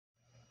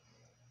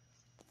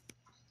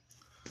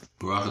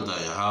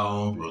Barakatah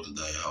Yahweh,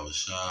 Barakatah Yahweh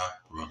Shah,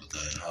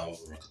 Barakatah Yahweh,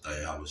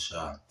 Barakatah Yahweh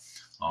Shah.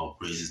 All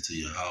praises to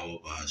Yahweh,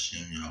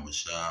 Bahashem, Yahweh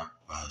Shah,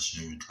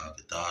 Bahashem,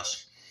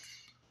 Kakadash.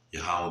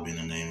 Yahweh being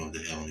the name of the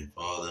Heavenly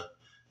Father,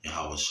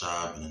 Yahweh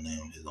Shah being the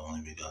name of His only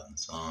begotten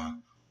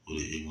Son, who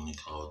they ignorantly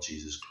call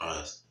Jesus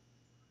Christ.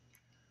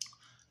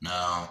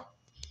 Now,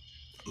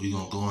 we're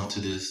going to go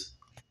into this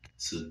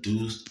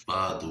Seduced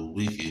by the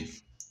Wicked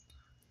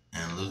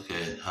and look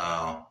at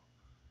how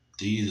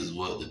these is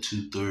what the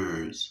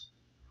 2/3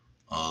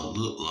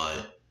 look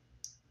like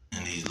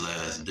in these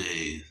last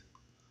days.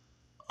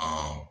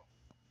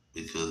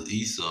 Because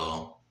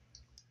Esau,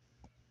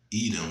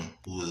 Edom,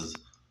 who is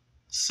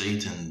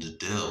Satan the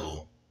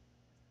devil,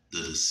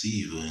 the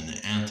deceiver and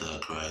the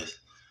antichrist,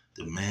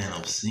 the man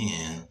of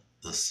sin,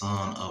 the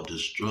son of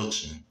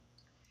destruction.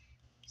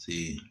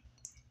 See,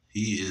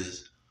 he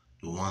is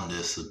the one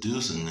that's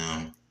seducing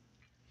them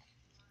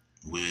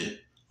with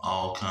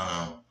all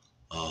kind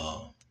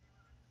of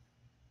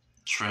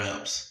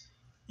traps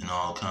and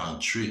all kind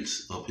of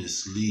tricks up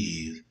his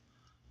sleeve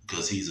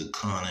because he's a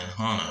cunning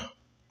hunter.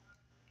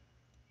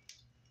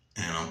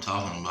 And I'm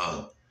talking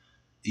about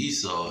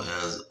Esau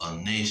as a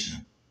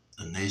nation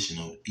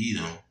of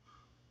Edom,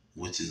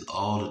 which is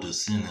all the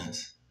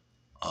descendants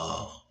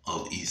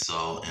of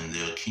Esau and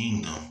their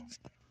kingdom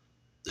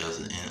that's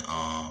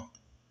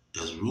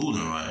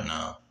ruling right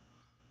now.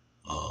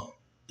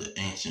 The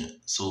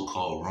ancient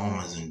so-called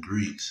Romans and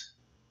Greeks,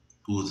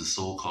 who is the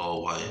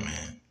so-called white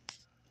man.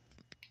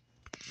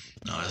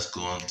 Now let's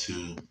go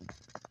into,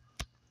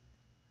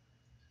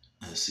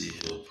 let's see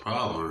here,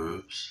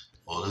 Proverbs.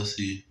 Or let's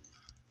see,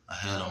 I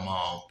had them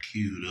all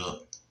queued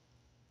up.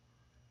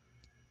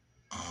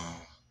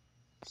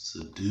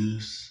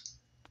 Seduce.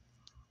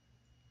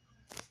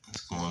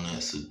 Let's go on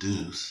that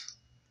seduce.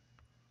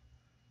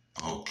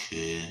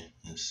 Okay,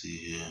 let's see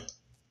here.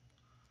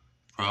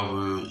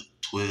 Proverbs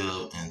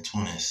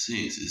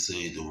 12:26. It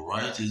says, the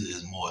righteous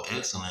is more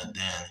excellent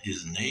than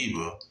his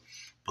neighbor,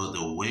 but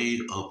the way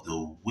of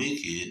the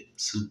wicked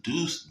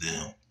seduce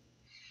them.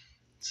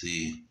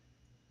 See,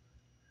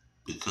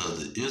 because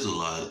the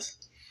Israelites,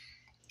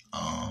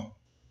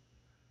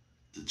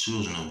 the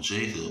children of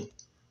Jacob,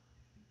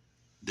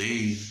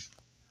 they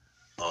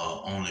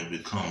only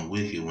become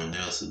wicked when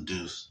they're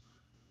seduced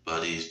by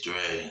these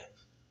dragons.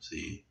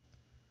 See,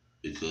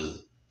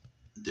 because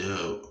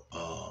they're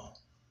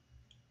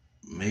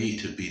made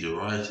to be the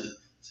righteous.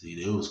 See,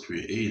 they was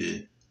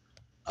created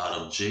out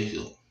of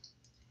Jacob,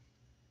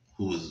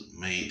 who was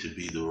made to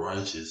be the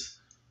righteous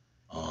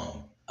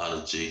out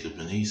of Jacob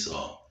and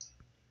Esau.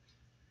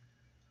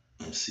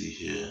 Let's see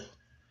here.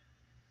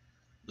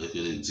 Look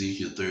at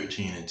Ezekiel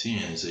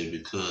 13:10. It say,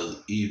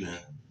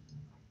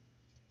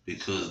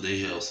 because they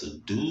have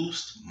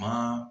seduced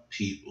my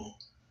people,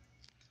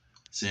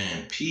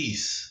 saying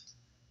peace,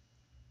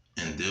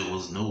 and there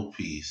was no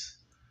peace.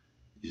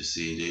 You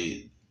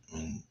see,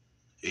 in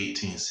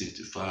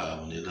 1865,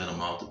 when they let them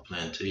off the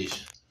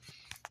plantation,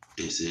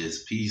 it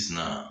says peace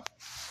now.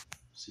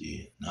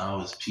 See, now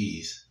it's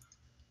peace,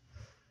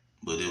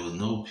 but there was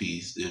no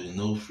peace. There was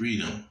no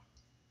freedom.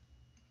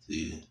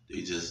 See,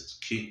 they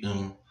just kicked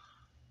them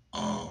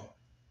out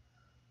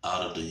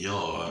of the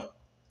yard,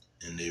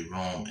 and they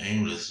roam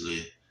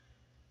aimlessly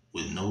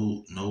with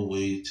no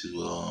way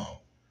to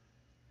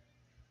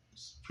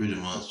pretty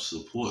much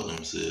support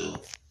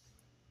themselves.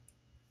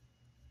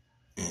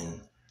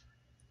 And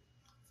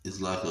it's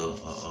like a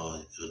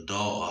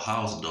dog, a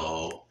house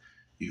dog.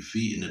 You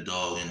feeding the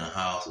dog in the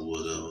house or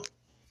whatever,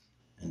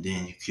 and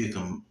then you kick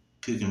him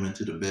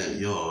into the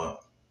backyard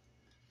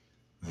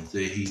and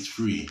say he's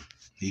free.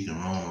 He can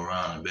roam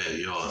around the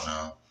backyard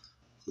now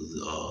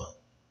because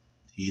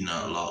he's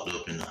not locked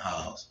up in the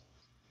house.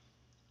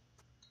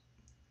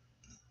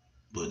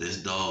 But this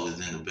dog is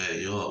in the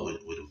backyard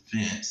with a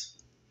fence,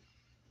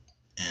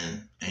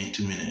 and ain't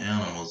too many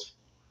animals,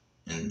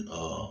 and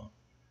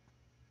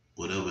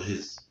whatever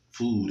his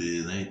food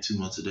is, ain't too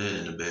much of that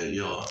in the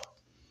backyard.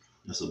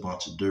 It's a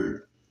bunch of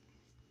dirt.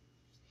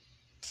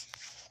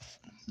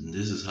 And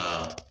this is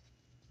how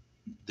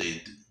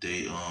they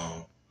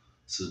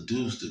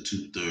seduce the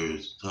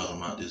 2/3, talking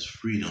about this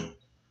freedom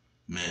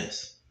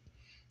mess.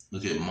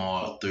 Look at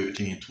Mark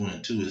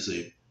 13:22. It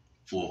say,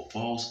 for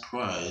false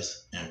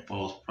Christ and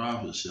false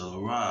prophets shall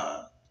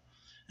arise,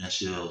 and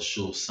shall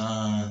show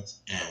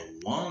signs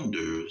and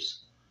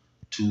wonders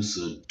to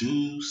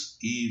seduce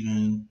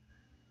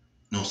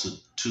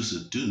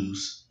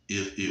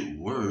if it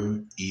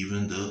were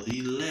even the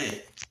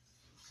elect.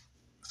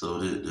 So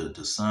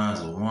the signs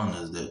and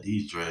wonders that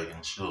these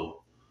dragons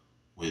show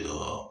with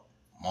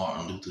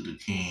Martin Luther the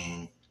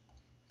King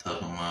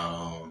talking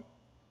about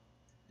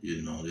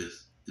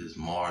this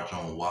march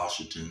on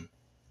Washington,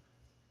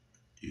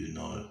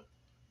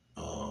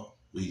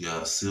 we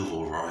got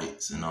civil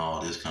rights and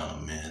all this kind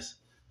of mess,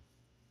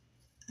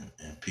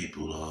 and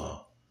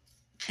people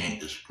can't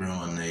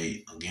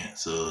discriminate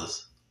against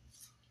us.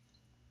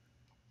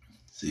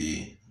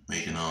 See,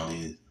 making all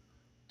these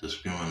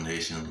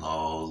discrimination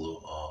laws,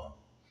 or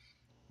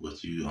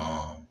what you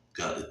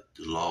got the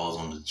laws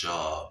on the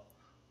job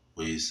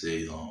where you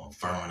say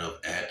affirmative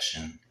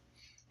action,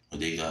 where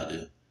they got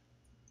to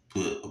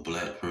put a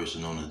black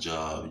person on the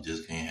job. You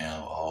just can't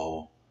have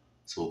all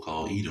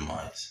so-called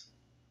Edomites.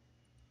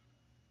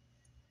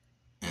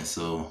 And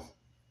so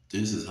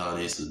this is how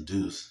they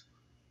seduce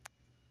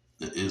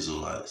the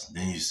Israelites.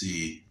 Then you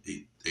see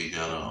they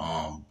got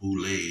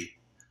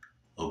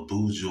a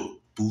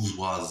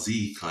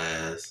bourgeoisie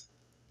class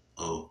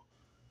of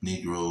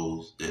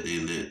Negroes that they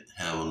let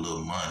have a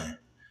little money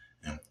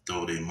and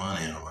throw their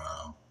money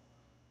around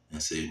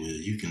and say, well,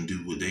 you can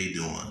do what they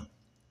doing.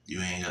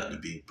 You ain't got to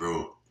be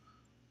broke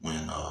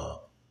when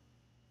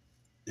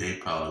they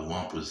probably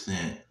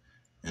 1%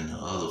 and the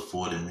other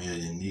 40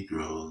 million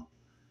Negroes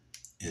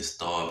is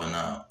starving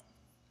out.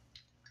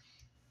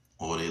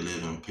 Or they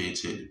living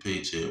paycheck to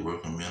paycheck,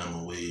 working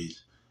minimum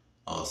wage,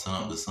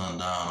 sun up to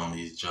sundown on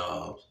these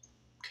jobs,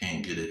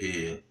 can't get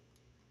ahead,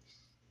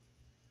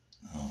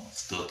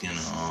 stuck in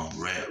a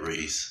rat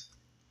race.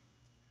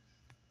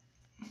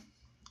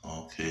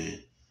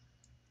 Okay.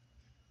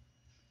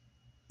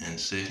 In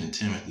 2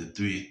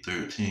 Timothy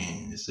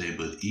 3:13, it say,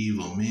 but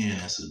evil men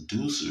and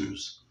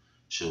seducers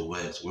shall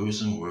wax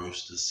worse and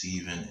worse,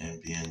 deceiving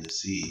and being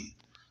deceived.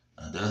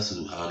 Now that's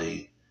how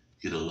they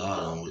get a lot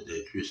of them with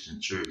their Christian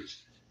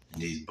church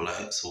and these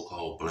black,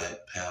 so-called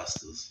black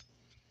pastors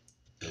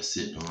that's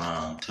sitting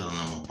around telling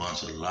them a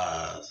bunch of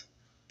lies,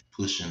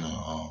 pushing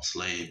a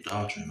slave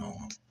doctrine on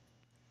them.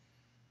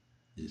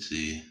 You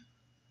see,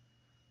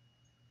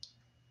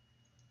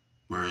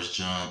 1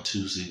 John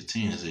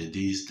 2:16, it say,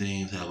 these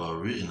things have I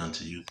written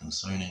unto you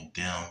concerning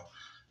them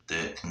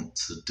that can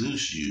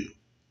seduce you.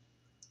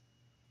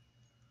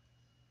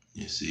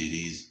 You see,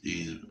 these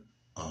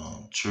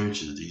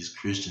churches, these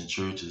Christian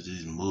churches,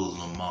 these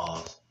Muslim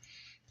mosques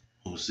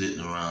who sitting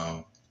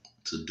around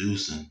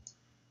seducing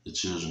the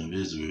children of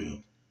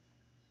Israel.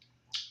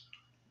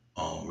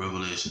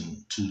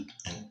 Revelation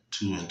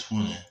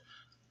 2:20.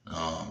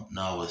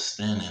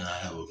 Notwithstanding, I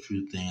have a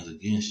few things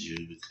against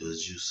you,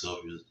 because you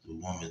suffered the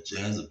woman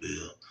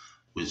Jezebel,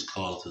 which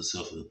called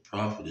herself a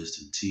prophetess,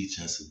 to teach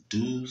and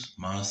seduce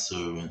my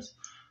servants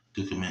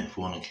to commit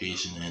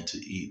fornication and to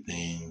eat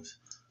things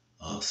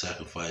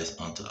sacrificed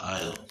unto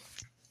idols.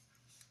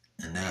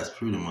 And that's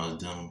pretty much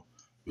them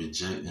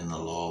rejecting the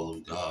laws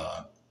of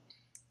God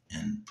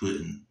and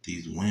putting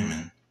these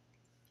women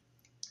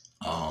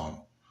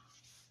up.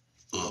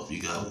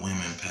 You got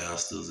women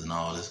pastors and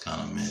all this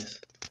kind of mess.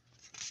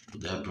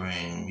 But that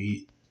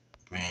bring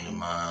to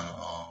mind,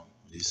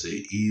 they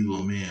say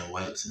evil men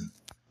waxing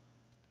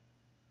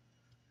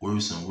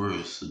worse and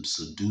worse,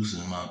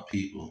 seducing my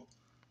people.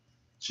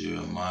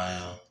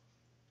 Jeremiah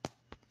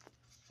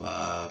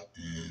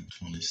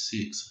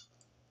 5:26.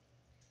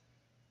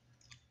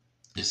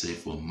 They say,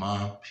 for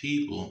among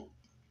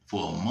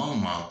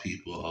my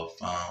people are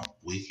found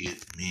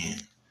wicked men.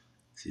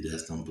 See,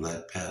 that's them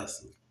black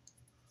pastors.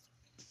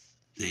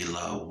 They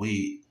lie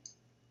wait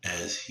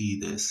as he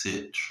that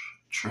set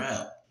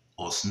trap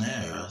or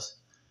snares.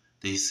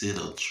 They set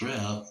a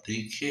trap,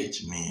 they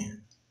catch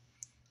men.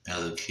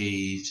 As a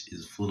cage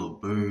is full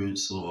of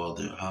birds, so are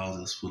their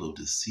houses full of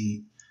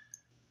deceit.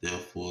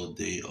 Therefore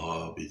they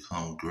are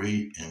become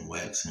great and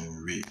waxing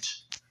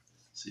rich.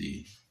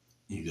 See,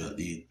 you got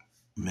these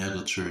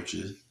mega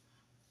churches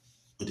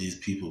with these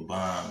people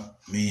buying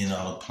 $1 million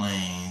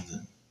planes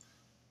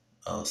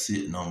and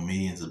sitting on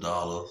millions of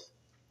dollars,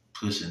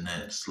 pushing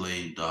that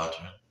slave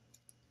doctrine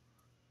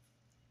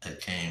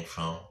that came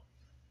from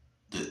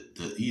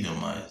the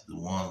Edomites, the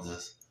ones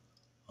that's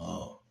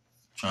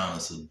trying to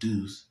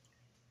seduce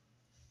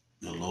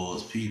the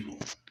Lord's people.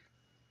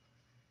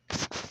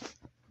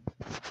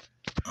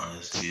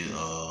 Let's get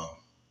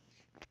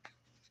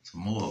some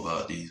more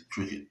about these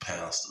crooked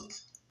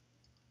pastors.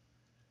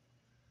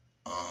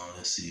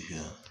 Let's see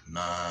here,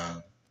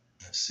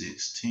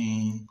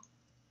 9:16.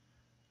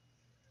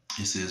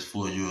 It says,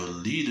 for the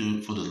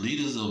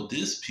leaders of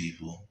this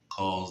people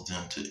cause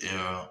them to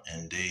err,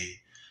 and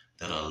they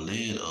that are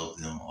led of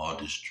them are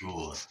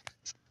destroyed.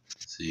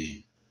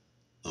 See,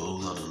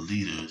 those are the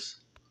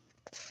leaders,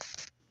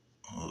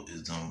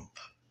 is them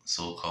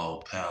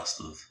so-called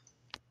pastors.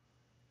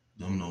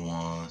 Them the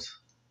ones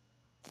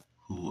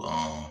who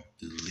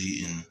is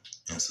leading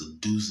and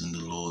seducing the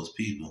Lord's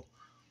people.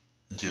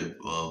 Look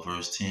at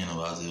verse 10 of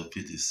Isaiah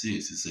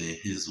 56. It says,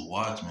 his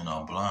watchmen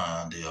are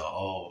blind, they are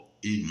all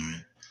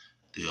ignorant,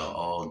 they are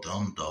all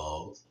dumb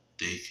dogs,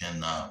 they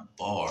cannot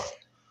bark.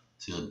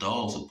 See, a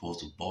dog's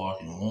supposed to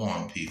bark and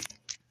warn people.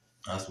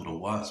 That's what a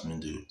watchman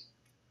do.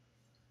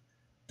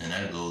 And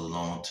that goes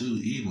along too,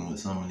 even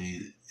with some of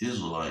these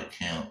Israelite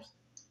camps.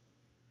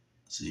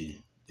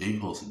 See, they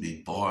supposed to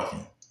be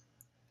barking,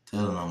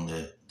 telling them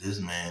that this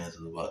man is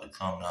about to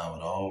come down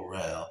with all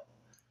wrath,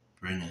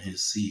 bringing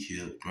his seed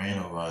here, grain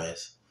of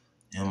rice,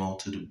 M-O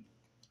to the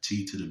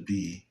T to the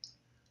B.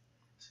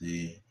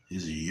 See,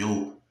 his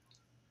yoke.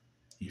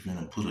 He's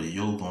finna put a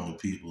yoke on the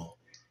people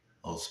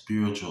of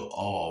spiritual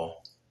awe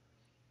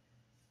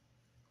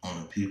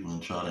on the people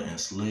and try to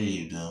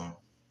enslave them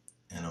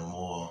in a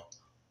more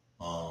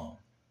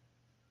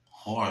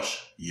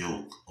harsh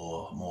yoke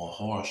or more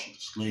harsh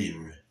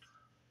slavery.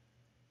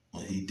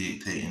 Well, he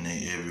dictating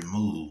their every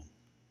move.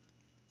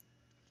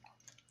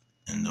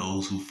 And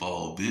those who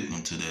fall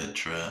victim to that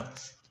trap,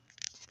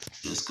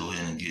 let's go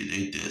ahead and get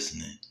their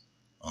destiny.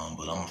 But I'm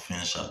gonna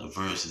finish out the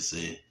verse. It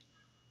say,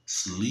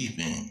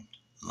 sleeping,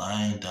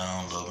 lying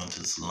down, loving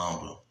to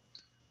slumber.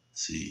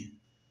 See,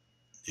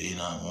 they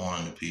not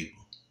warning the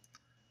people.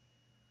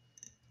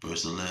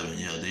 Verse 11,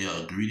 yeah, they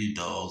are greedy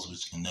dogs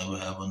which can never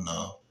have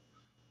enough,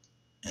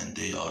 and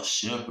they are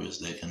shepherds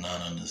that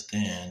cannot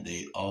understand.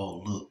 They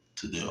all look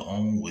to their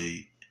own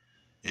way,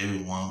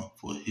 everyone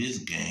for his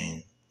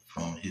gain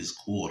from his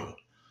quarter.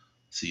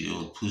 See, they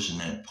was pushing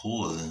that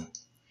poison,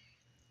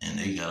 and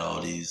they got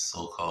all these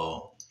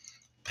so-called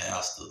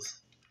pastors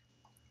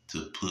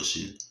to push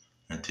it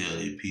and tell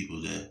their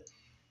people that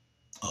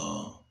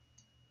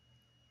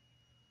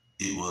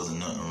it wasn't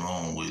nothing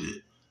wrong with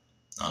it.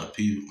 A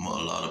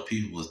lot of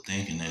people was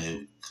thinking that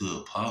it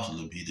could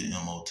possibly be the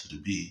MO to the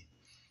B,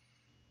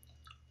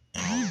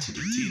 MO to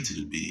the T to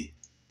the B,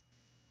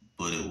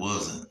 but it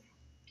wasn't.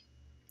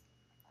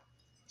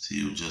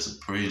 See, it was just a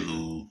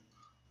prelude,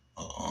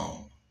 a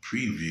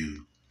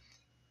preview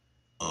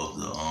of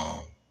the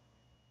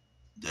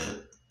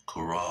that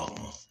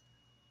charagma.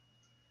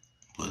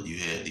 But you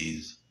had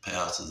these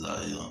pastors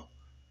out here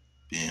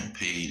being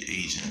paid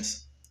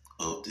agents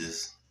of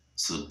this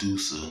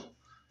seducer,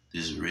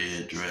 this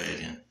red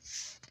dragon,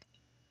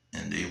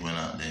 and they went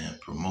out there and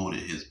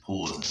promoted his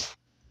poison.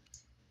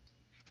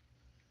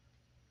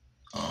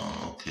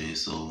 Okay,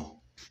 so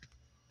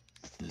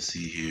let's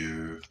see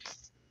here.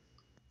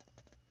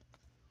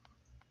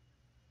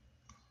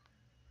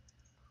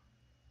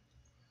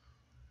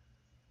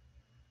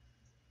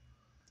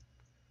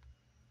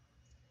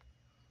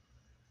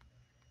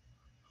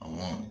 I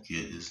want to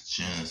get this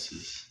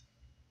Genesis.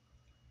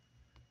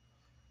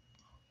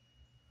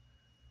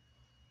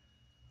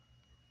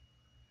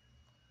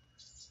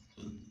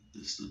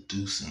 The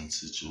seducing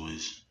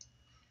situation.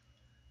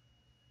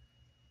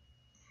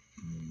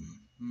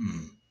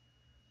 Hmm.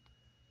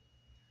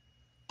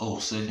 Oh,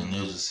 second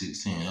Ezra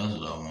 16. That's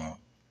what I want.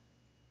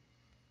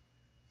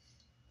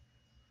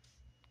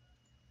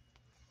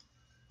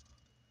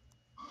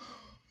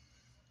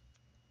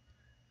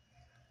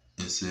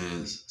 It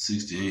says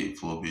 68,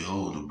 for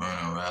behold, the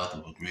burning wrath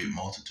of a great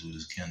multitude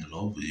is kindled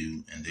over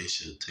you, and they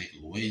shall take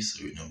away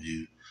certain of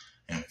you,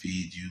 and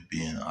feed you,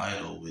 being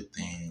idle with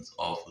things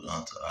offered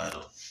unto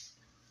idols.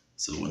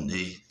 So when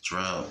they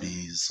drive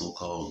these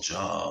so-called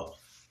jobs,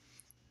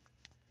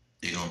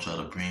 they're gonna try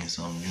to bring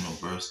some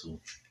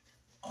universal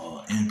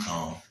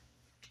income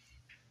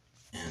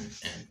and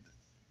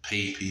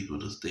pay people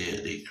to stay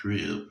at their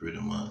crib pretty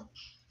much.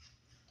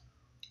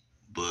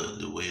 But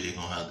the way they're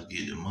gonna have to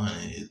get the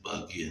money is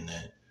by getting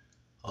that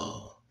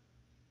uh,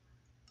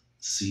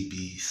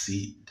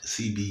 CBDC,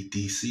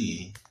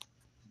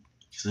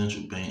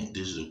 central bank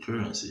digital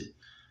currency,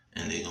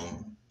 and they're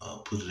gonna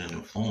put it in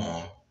the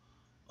form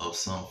of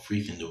some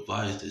freaking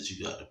device that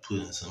you got to put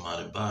in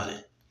somebody's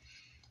body.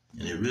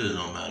 And it really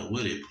don't matter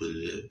where they put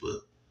it at,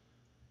 but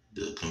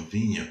the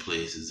convenient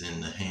place is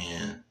in the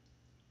hand.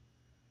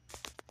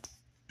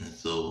 And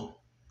so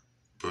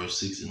verse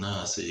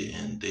 69 say,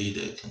 and they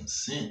that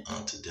consent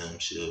unto them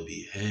shall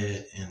be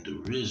had in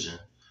derision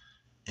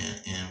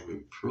and in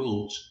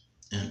reproach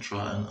and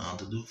trodden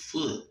under the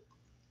foot.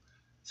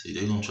 See,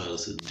 they're going to try to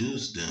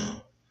seduce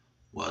them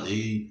while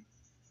they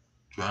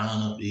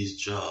drying up these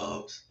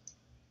jobs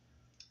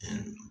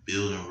and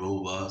building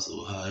robots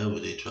or however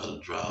they try to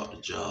dry up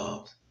the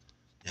jobs,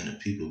 and the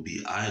people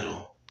be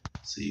idle.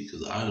 See,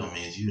 because idle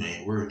means you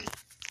ain't working.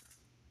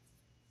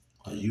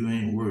 While you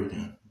ain't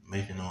working,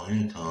 making no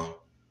income,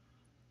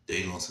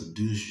 they going to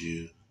seduce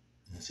you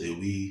and say,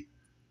 we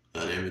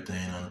got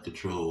everything under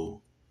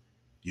control.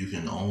 You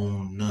can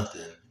own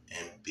nothing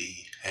and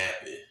be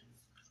happy.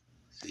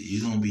 See,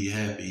 you're going to be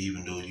happy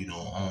even though you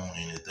don't own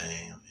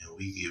anything, and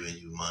we giving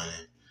you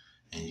money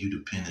and you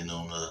depending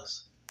on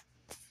us.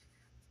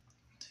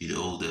 See,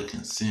 those that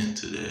consent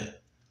to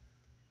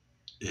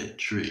that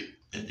trick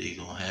that they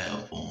going to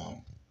have for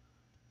them,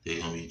 they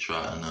going to be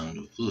trodden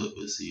under the foot.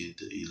 But see,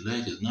 the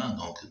elect is not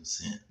going to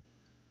consent.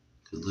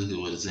 Because look at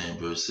what it's saying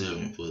in verse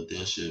 7, for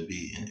there shall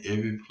be in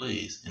every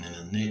place and in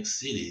the next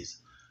cities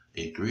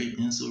a great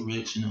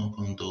insurrection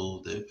upon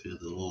those that fear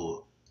the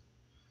Lord.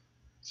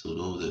 So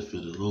those that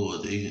fear the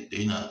Lord,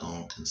 they not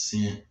going to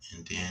consent,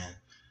 and then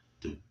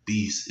the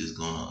beast is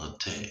going to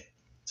attack.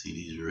 See,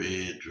 these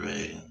red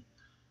dragons,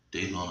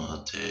 they going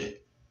to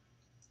attack.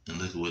 And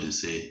look at what it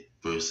said,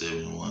 verse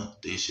 71.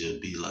 They shall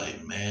be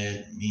like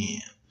mad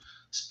men,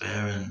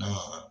 sparing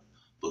none,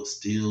 but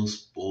still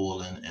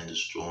spoiling and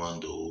destroying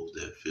those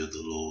that fear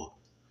the Lord.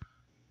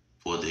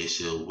 For they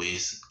shall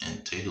waste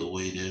and take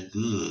away their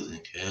goods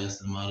and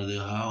cast them out of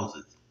their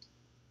houses.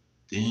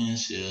 Then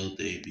shall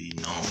they be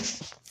known.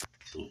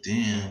 So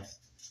then,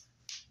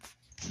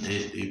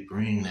 they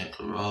bring that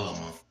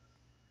charagma.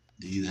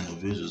 These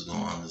individuals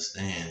gonna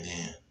understand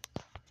then.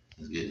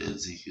 Let's get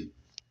Ezekiel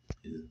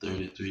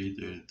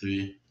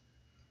 33.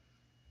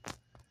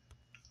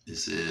 It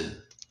says,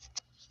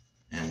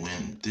 and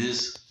when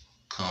this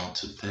come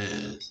to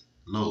pass,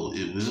 lo,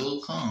 it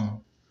will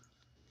come,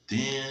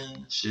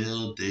 then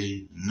shall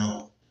they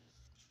know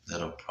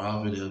that a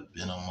prophet hath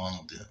been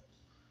among them.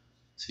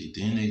 See,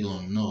 then they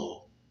gonna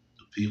know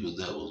the people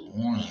that was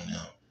warning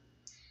them,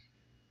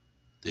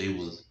 they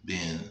was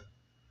being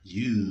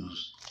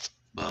used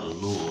by the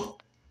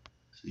Lord.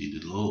 See,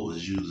 the Lord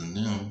was using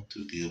them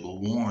to give a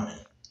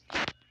warning.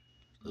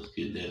 Let's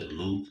get that at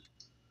Luke.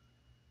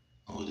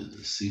 What is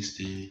it,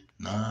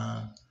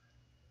 69?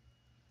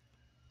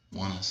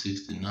 1 and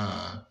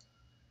 69.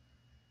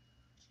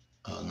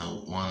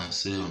 No, 1 and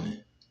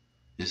 70.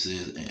 It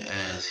says, and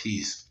as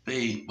he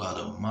spake by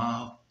the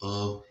mouth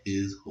of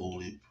his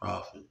holy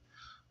prophet,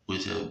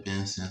 which have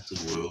been since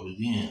the world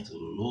began. So the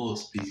Lord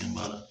speaking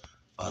by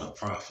the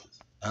prophets.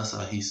 That's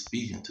how he's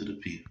speaking to the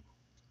people.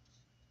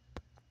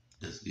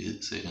 Let's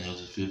get 2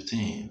 Ezra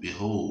 15.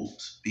 Behold,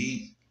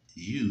 speak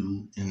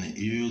you in the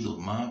ears of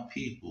my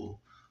people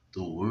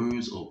the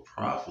words of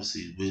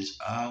prophecy which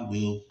I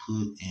will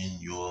put in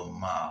your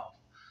mouth,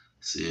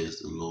 says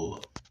the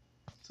Lord.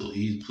 So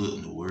he's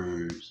putting the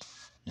words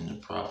in the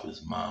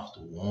prophet's mouth to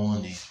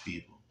warn these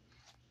people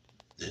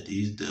that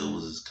these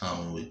devils is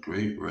coming with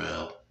great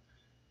wrath.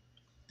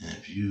 And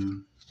if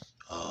you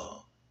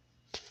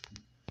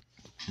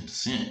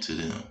consent to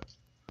them,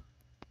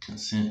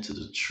 consent to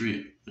the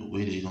trick, the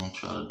way they gonna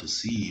try to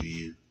deceive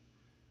you,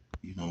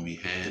 you're gonna be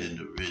had in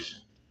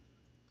derision.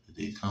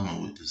 They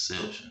coming with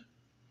deception.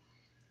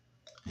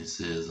 It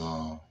says,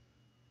 where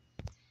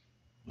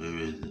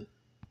is it?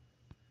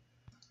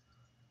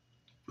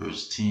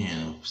 Verse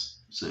 10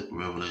 of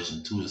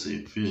Revelation 2, it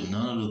says, fear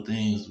none of the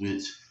things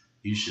which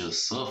you shall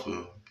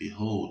suffer.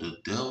 Behold, the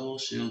devil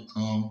shall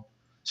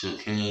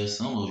cast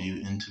some of you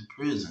into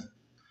prison,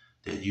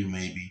 that you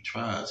may be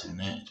tried. So when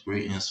that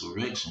great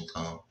insurrection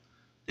come,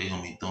 they're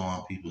gonna be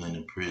throwing people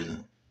into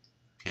prison,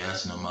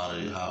 casting them out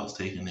of their house,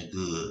 taking their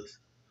goods.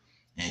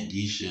 And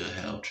ye shall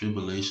have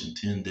tribulation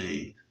 10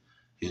 days.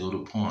 Here's the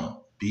point.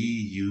 Be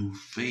you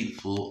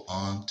faithful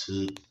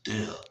unto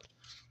death,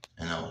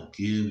 and I will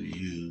give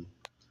you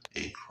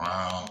a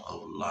crown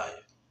of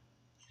life.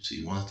 You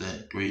see, once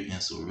that great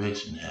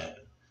insurrection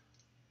happened,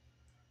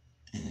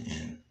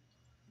 and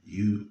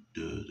you,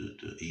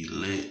 the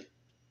elect,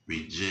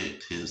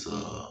 reject his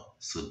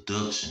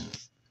seduction.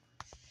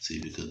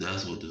 See, because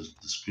that's what the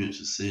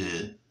scripture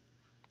said,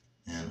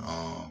 and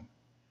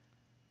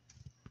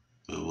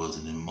it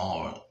wasn't in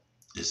Mark.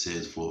 It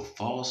says, for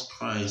false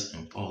Christ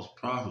and false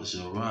prophets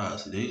shall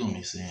rise. See, they're going to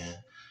be saying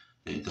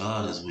that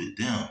God is with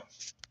them.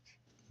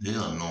 They're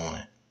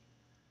anointed,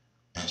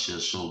 and shall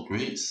show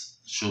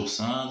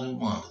signs and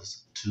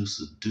wonders to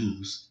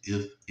seduce,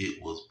 if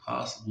it was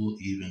possible,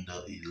 even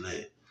the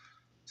elect.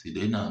 See,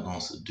 they're not going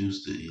to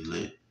seduce the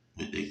elect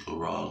with their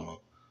carousing.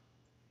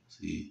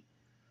 See,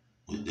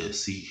 with that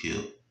seek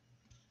help.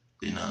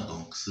 They're not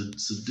going to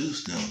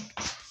seduce them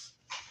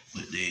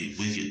with their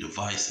wicked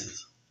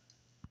devices.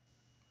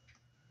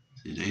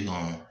 See, they're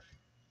going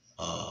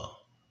to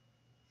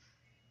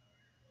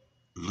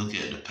look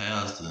at the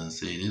pastor and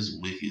say, this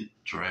wicked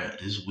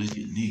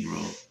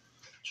Negro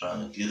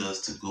trying to get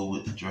us to go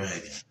with the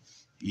dragon.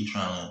 He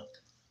trying to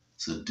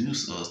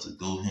seduce us to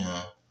go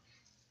here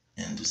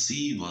and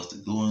deceive us to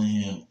go in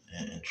here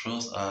and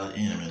trust our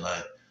enemy,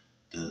 like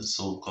the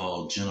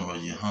so-called General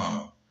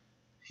Yohana.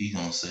 He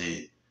gonna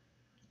say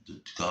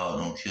God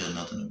don't care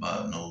nothing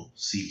about no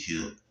seek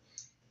help.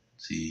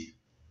 See,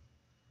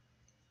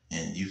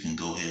 and you can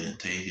go ahead and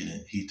take it.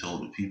 And he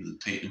told the people to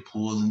take the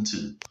poison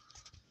too.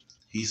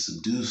 He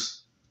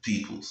seduced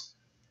peoples.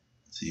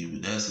 See,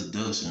 with that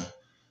seduction,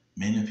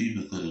 many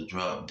people could have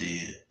dropped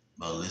dead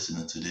by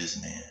listening to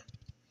this man.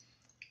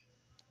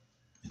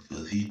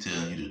 Because he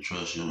telling you to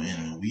trust your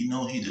enemy. We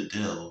know he the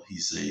devil, he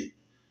say,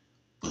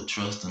 but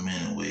trust him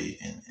anyway,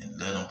 and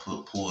let him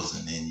put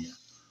poison in you,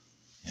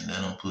 and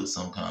let him put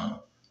some kind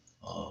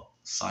of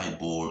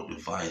cyborg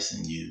device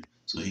in you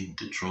so he can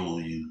control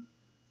you,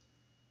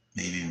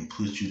 maybe even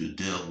put you to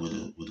death with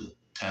a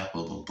tap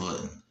of a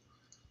button.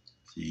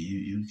 See,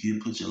 you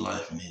can put your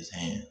life in his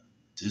hand.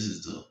 This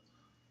is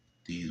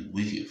these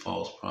wicked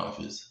false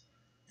prophets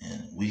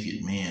and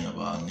wicked men of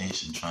our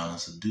nation trying to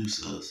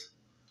seduce us,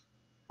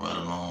 right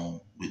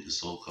along with the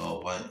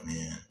so-called white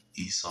man,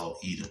 Esau,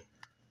 Edom.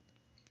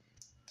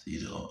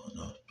 See,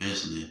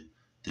 especially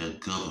their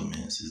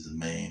governments is the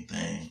main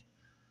thing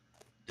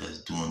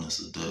that's doing the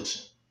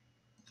seduction.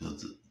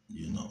 Because,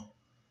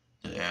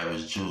 the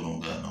average Joe don't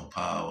got no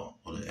power,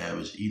 or the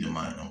average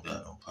Edomite don't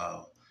got no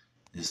power.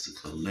 It's the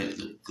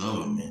collective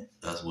government.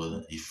 That's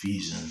what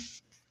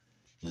Ephesians,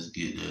 let's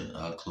get that.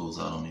 I'll close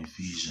out on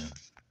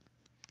Ephesians.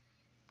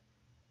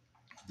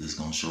 This is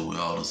going to show where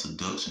all the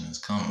seduction is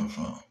coming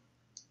from.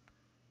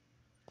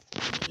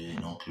 There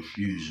ain't no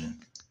confusion.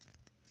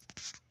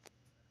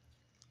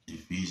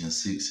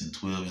 Ephesians 6 and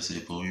 12, it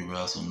says, for we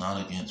wrestle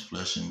not against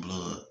flesh and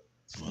blood.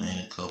 So it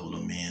ain't a couple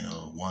of men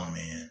or one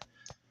man.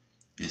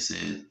 It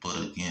says, but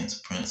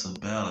against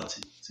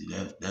principality. See,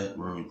 that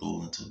word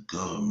goes into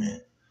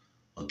government,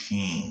 a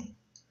king,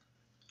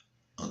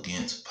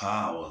 against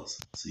powers.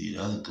 See,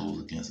 that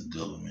goes against the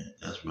government.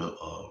 That's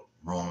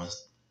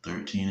Romans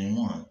 13 and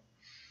 1.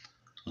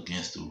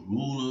 against the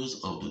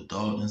rulers of the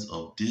darkness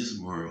of this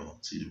world.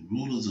 See, the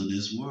rulers of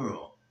this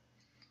world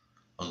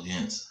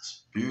against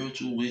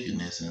spiritual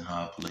wickedness in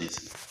high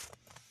places.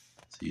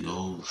 See,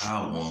 those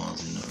high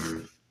ones in the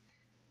earth.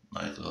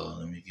 Like,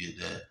 let me get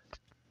that.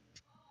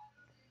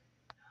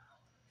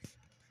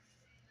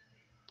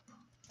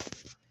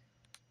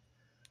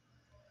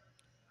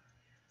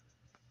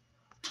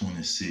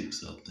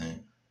 26, I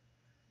think.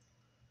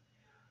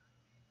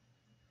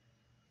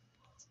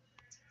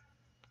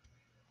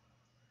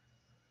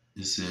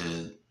 It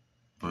says,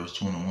 verse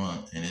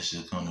 21, and it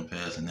shall come to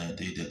pass in that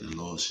day that the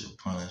Lord shall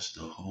punish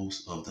the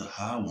host of the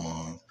high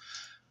ones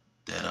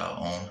that are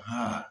on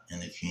high,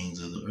 and the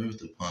kings of the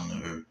earth upon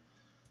the earth.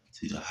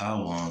 See, the high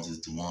ones is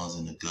the ones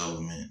in the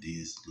government,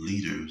 these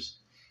leaders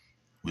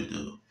with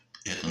the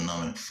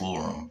economic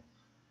forum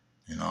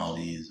and all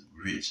these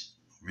rich,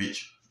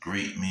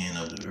 great men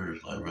of the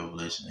earth, like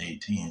Revelation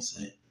 18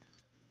 say.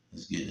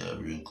 Let's get that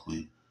real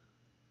quick.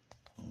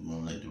 We're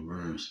going to let the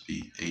word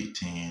speak.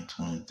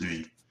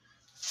 18:23.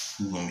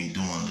 Who's going to be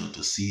doing the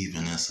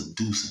deceiving and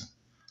seducing?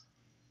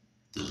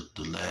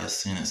 The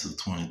last sentence of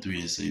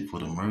 23 is say, for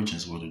the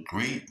merchants were the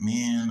great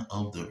men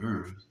of the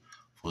earth,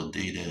 for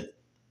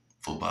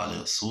by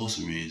their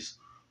sorceries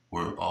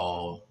were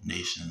all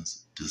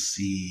nations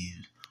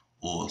deceived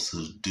or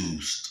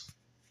seduced.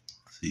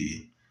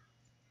 See,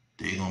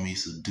 they gonna be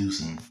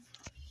seducing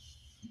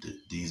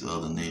these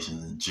other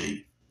nations in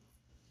Jake,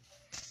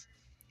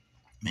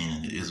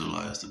 meaning the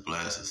Israelites, the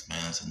blacks,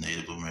 Hispanics, and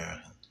Native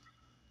Americans,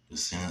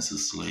 descendants of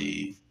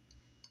slaves.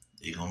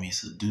 They gonna be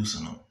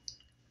seducing them.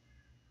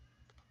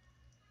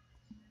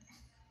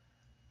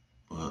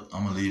 But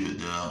I'm gonna leave it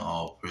there.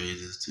 All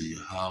praises to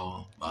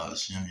Yahweh,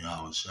 Ba'ashem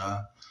Yahweh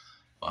Shai,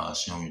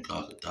 Ba'ashem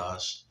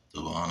Yikakadash.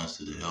 Double honors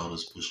to the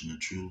elders pushing the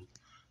truth.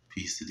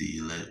 Peace to the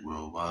elect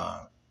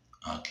worldwide.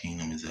 Our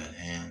kingdom is at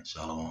hand.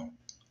 Shalom.